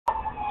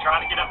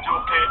trying to get up to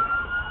a pit.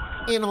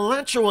 In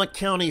Alachua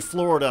County,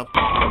 Florida,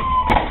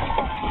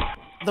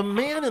 the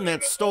man in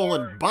that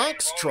stolen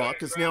box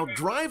truck is now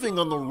driving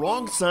on the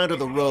wrong side of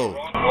the road.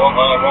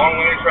 Wrong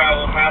way to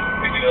travel,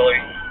 past Piccadilly,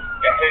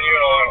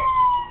 continuing on.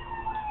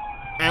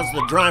 As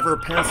the driver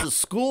passes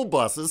school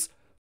buses,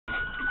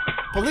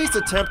 police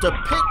attempt a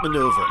pit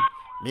maneuver,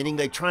 meaning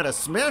they try to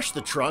smash the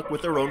truck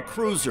with their own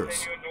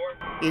cruisers.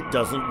 It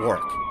doesn't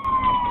work.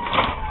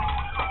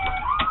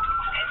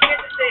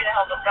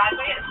 Guys, we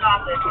need to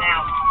stop this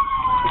now.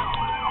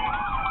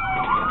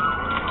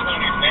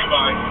 Stand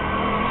by.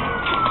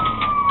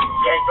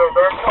 Okay, so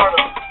third part.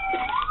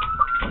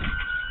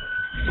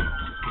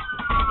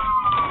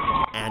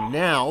 And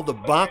now the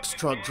box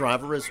truck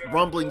driver is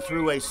rumbling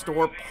through a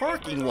store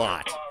parking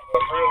lot.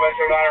 Through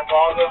Metro Diner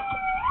Plaza.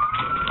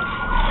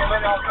 You're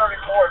in on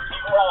 34.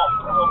 Keep off.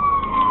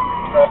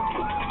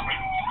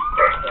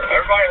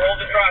 Everybody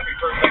hold the traffic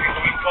for a second so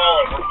we can call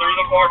it. We're through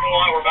the parking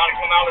lot. We're about to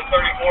come out at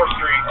 34th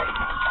Street.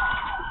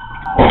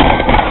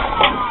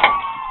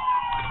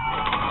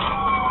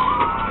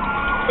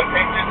 The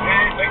picture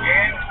pit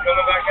again,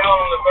 coming back out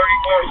on the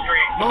 34th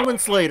Street.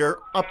 Moments later,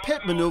 a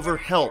pit maneuver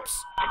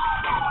helps,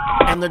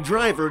 and the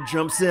driver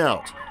jumps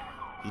out.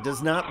 He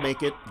does not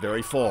make it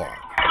very far.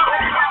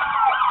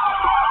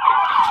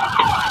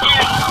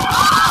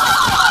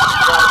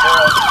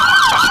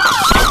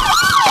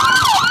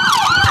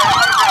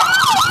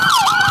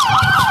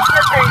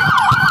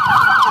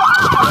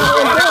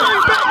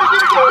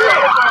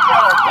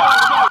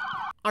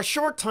 A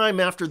short time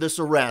after this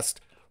arrest,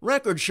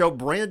 records show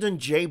Brandon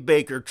J.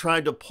 Baker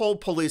tried to pull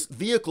police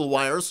vehicle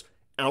wires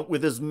out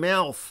with his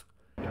mouth.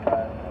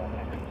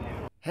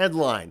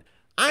 Headline: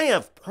 I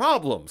have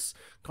problems.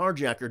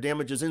 Carjacker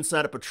damages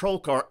inside a patrol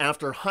car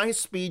after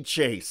high-speed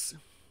chase.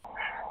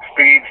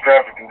 Speeds,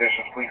 traffic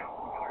conditions, please.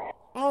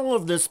 All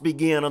of this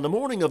began on the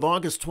morning of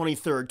August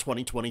 23,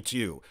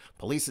 2022.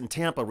 Police in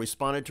Tampa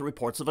responded to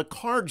reports of a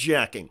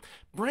carjacking.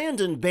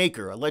 Brandon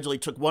Baker allegedly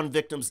took one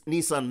victim's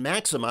Nissan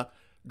Maxima,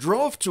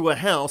 drove to a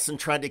house and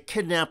tried to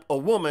kidnap a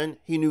woman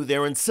he knew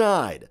there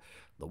inside.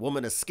 The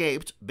woman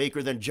escaped.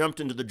 Baker then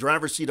jumped into the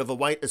driver's seat of a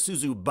white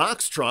Isuzu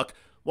box truck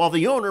while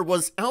the owner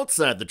was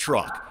outside the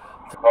truck.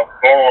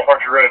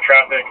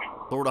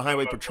 Florida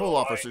Highway Patrol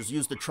officers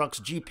used the truck's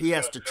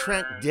GPS to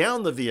track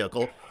down the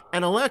vehicle,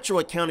 and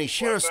Alachua County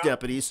Sheriff's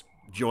deputies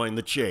joined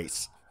the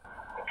chase.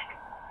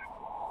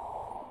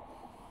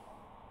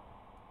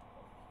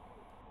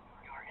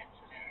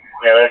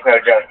 Yeah, there's no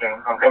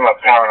Justin. I'm coming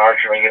up town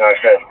archery, you know, I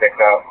said sticks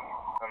out.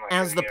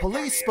 As the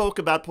police spoke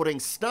about putting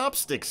stop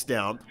sticks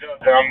down,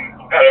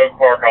 I'm at Oak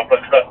Park. I'll put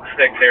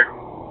sticks here.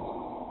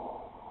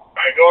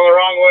 Alright, going the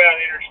wrong way on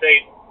the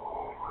interstate.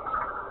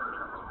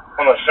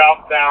 On the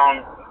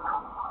southbound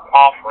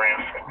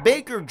off-ramp.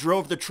 Baker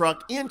drove the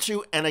truck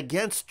into and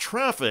against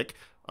traffic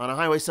on a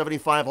Highway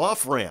 75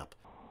 off-ramp.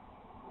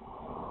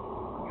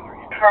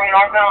 From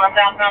northbound on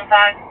southbound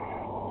side?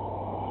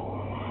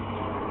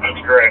 That's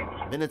correct.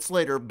 Minutes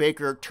later,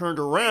 Baker turned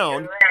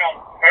around Turn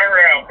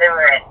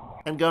around.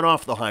 and got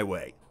off the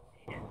highway.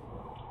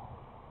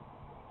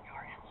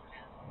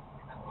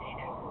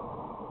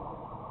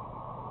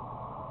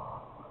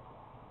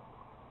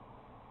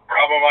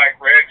 Problem like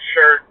red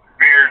shirt,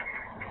 beard.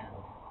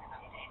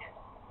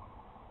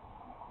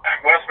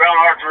 Westbound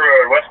Arch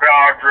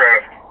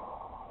Road.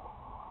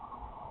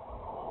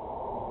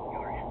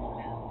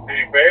 Did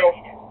you fail?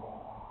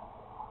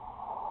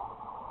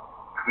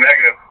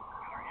 Negative.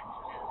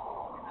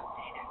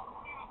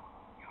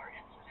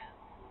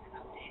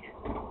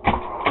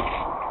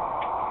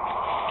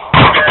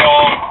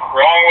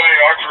 Wrong way,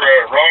 Arch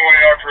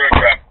Road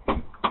traffic.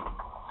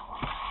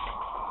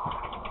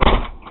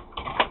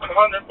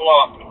 100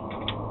 block.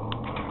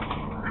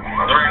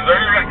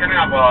 Reserve at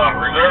Canal Block.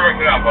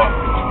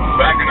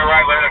 Back in the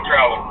right lane of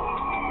travel.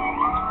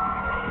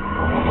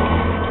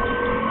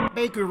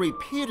 Baker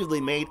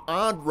repeatedly made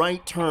odd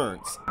right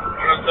turns.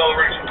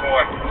 Acceleration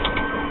point.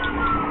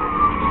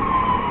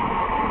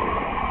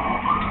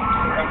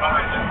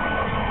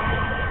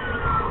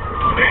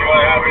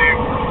 Anybody have any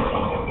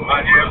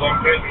ideas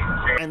on business?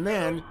 And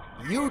then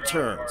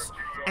U-turns,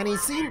 and he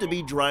seemed to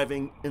be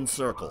driving in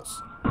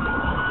circles. We'll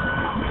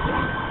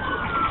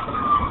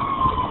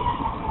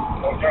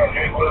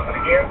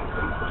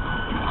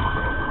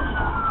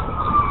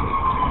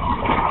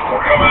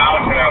come out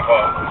and have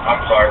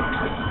I'm sorry.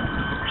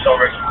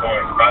 Acceleration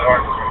point. Not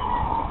hard to do.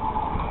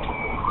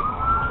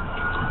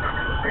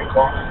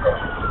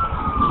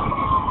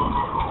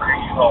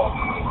 Pretty small.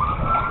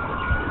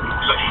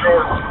 It's a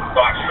short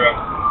box truck.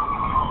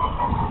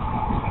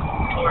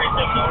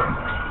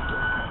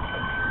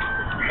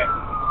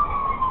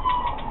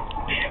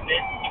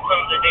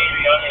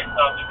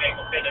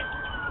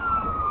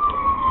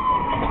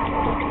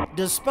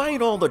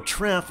 Despite all the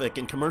traffic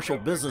and commercial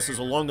businesses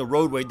along the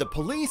roadway, the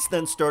police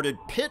then started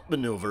pit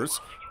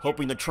maneuvers,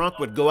 hoping the truck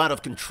would go out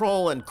of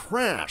control and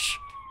crash.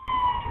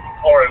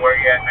 Corey, where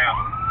you at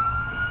now?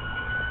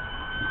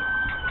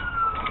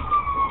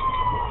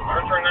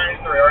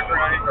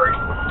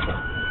 R393.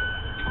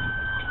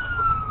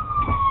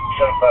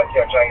 75 Q,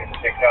 trying to get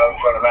the 6 out in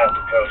front of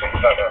Madison Coast. You're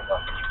not going to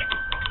find.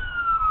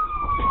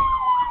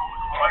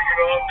 I can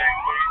go update,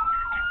 please.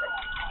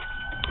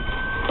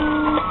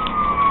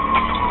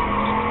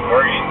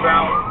 We're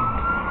eastbound.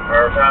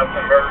 Or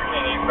passing Burger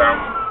King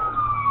eastbound.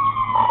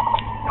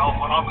 Y'all,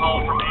 when I'll call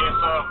from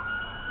ASO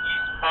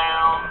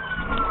eastbound.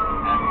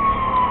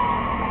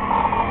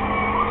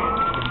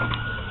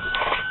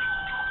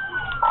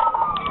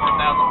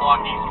 4,000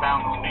 block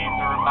eastbound speeds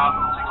are about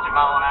 60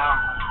 mile an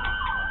hour.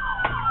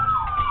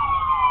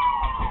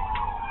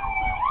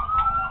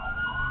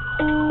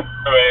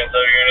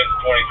 ASO units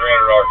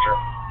 2300 Archer.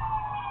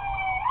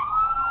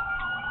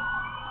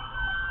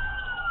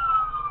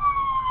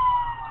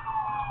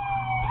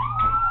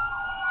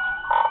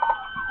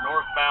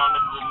 Northbound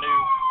into the new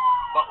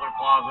Butler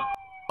Plaza.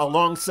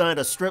 Alongside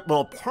a strip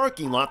mall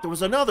parking lot, there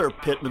was another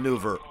pit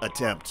maneuver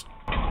attempt.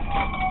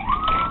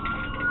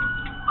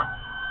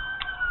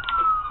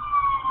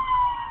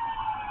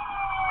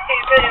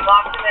 City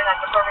locked him in. That's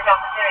the perfect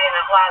opportunity in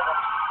that plaza.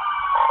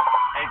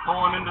 Hey,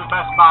 pulling into the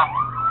Best Buy.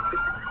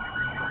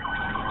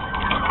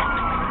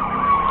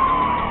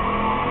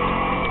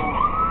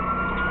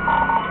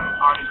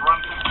 Alright, he's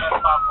running through the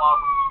Best Buy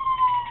plaza.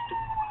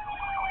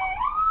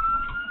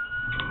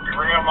 You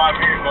bring up my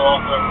vehicle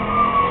also.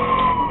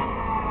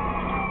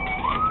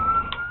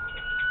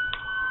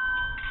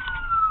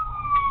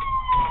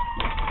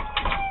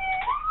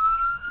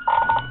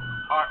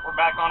 Alright, we're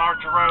back on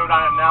Archer Road.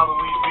 I am now the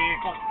lead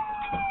vehicle.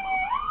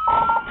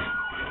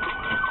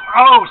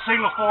 Oh,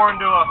 signal 4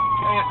 into a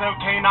ASO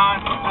K9,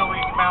 still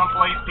eastbound,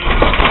 place P. Hey,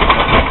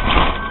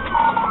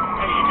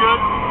 you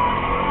good?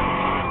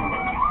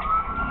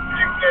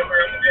 You can get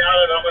where in the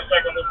alley, but I'm going to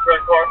check on this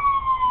red car.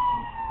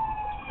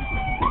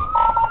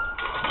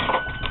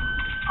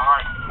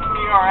 Alright,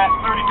 we are at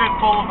 35th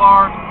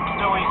Boulevard,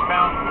 still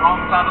eastbound,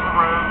 wrong side of the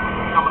road,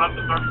 coming up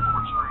to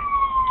 34th Street.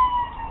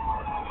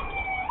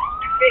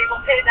 Vehicle,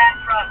 pit that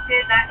truck,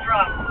 pit that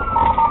truck.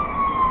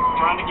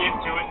 Trying to get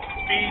to it.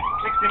 Speed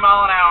 60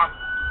 mile an hour.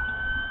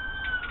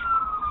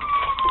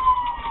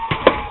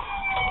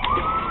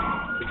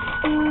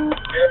 Do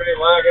you have any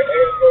lag at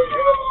ASO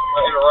units? I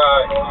hit a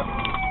ride.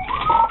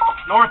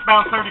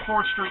 Northbound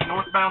 34th Street,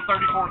 northbound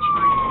 34th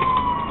Street.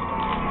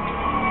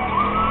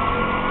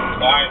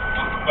 Alright,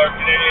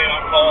 1388,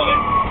 I'm calling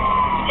it.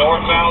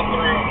 Northbound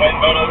through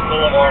Mendoza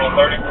Boulevard on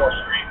 34th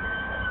Street.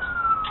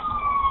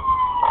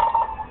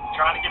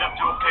 Trying to get up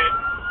to a pit.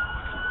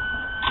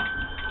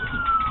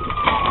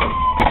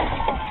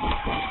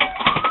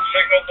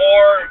 Signal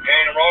 4,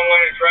 gaining wrong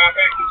lane of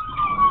traffic.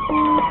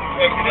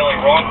 Piccadilly,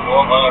 wrong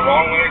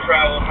lane of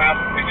travel, past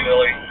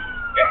Piccadilly.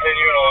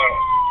 Continuing on.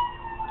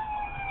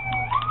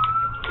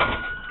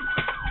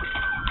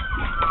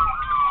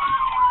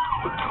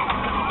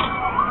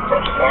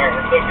 Alright,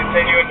 we're still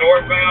continuing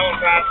northbound,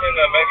 passing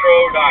the Metro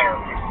Diner.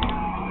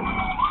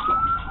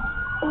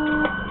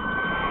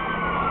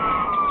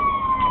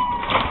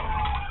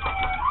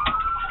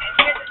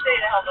 Get the city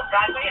to help us,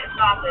 guys. We need to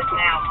stop this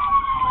now.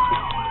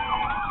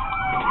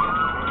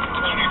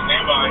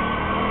 Stand by.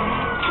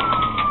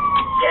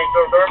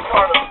 Gainesville, Dark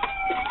Plaza.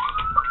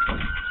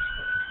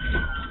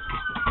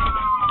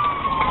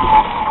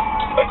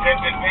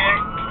 Attention pit,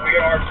 we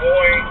are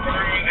going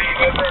through the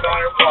Metro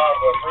Diner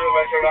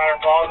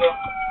Plaza.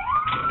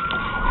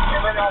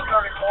 We're on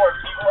 34,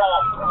 keep her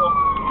off.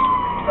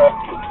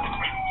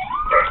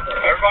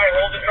 Everybody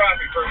hold the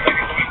traffic for a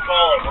second so we can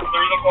call it. We're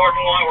through the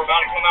parking lot, we're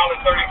about to come out at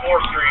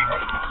 34th Street.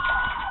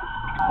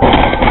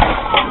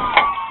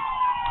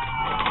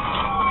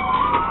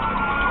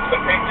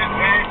 Attention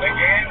pit,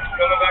 again,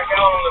 coming back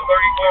out on the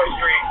 34th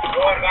Street.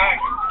 Going back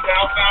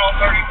southbound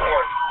on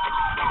 34th.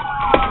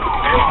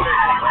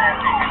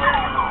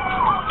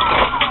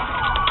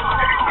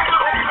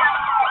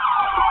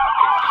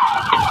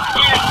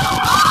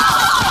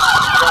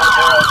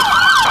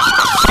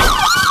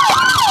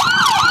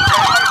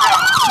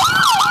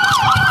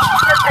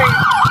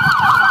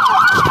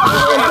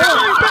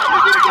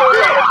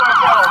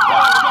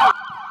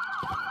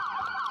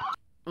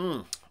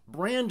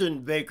 Brandon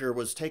Baker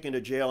was taken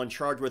to jail and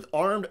charged with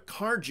armed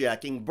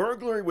carjacking,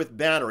 burglary with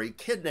battery,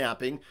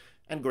 kidnapping,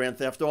 and grand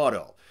theft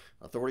auto.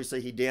 Authorities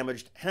say he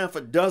damaged half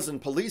a dozen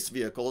police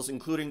vehicles,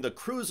 including the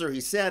cruiser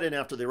he sat in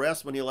after the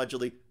arrest when he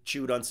allegedly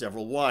chewed on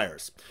several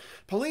wires.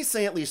 Police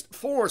say at least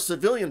 4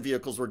 civilian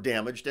vehicles were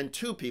damaged and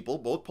 2 people,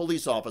 both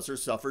police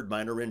officers, suffered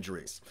minor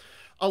injuries.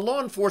 A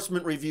law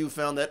enforcement review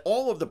found that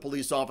all of the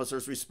police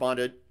officers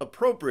responded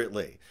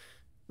appropriately.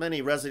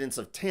 Many residents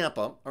of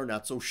Tampa are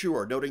not so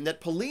sure, noting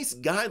that police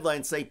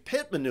guidelines say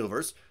pit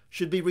maneuvers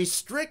should be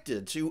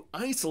restricted to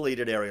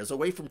isolated areas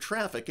away from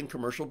traffic and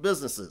commercial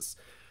businesses.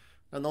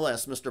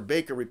 Nonetheless, Mr.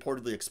 Baker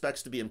reportedly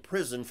expects to be in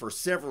prison for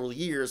several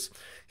years.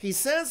 He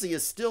says he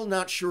is still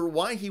not sure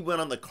why he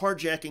went on the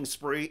carjacking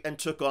spree and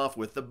took off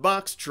with the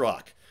box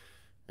truck.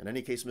 In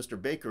any case,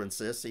 Mr. Baker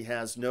insists he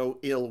has no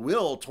ill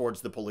will towards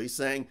the police,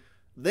 saying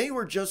they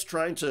were just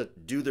trying to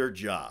do their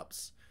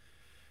jobs.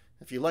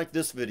 If you like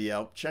this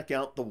video, check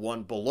out the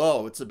one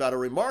below. It's about a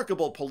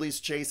remarkable police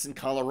chase in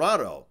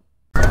Colorado.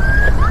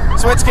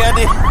 Switch,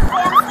 Candy.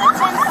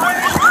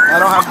 I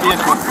don't have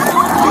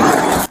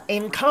vehicle.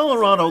 In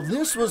Colorado,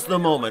 this was the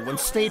moment when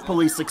state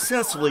police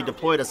successfully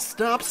deployed a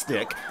stop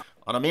stick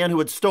on a man who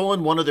had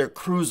stolen one of their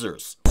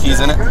cruisers. Keys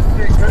in it.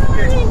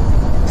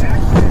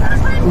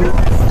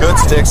 Good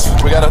sticks.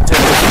 We got a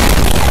ticket.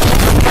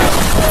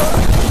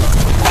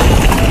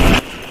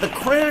 The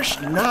crash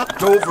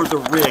knocked over the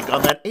rig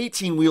on that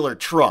 18-wheeler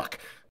truck.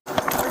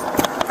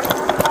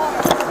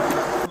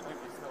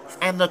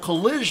 And the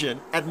collision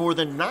at more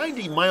than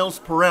 90 miles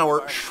per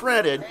hour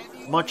shredded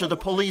much of the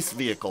police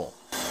vehicle.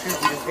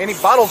 Any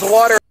bottles of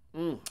water?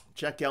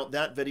 Check out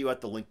that video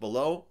at the link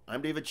below.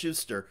 I'm David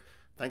Shuster.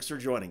 Thanks for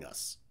joining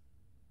us.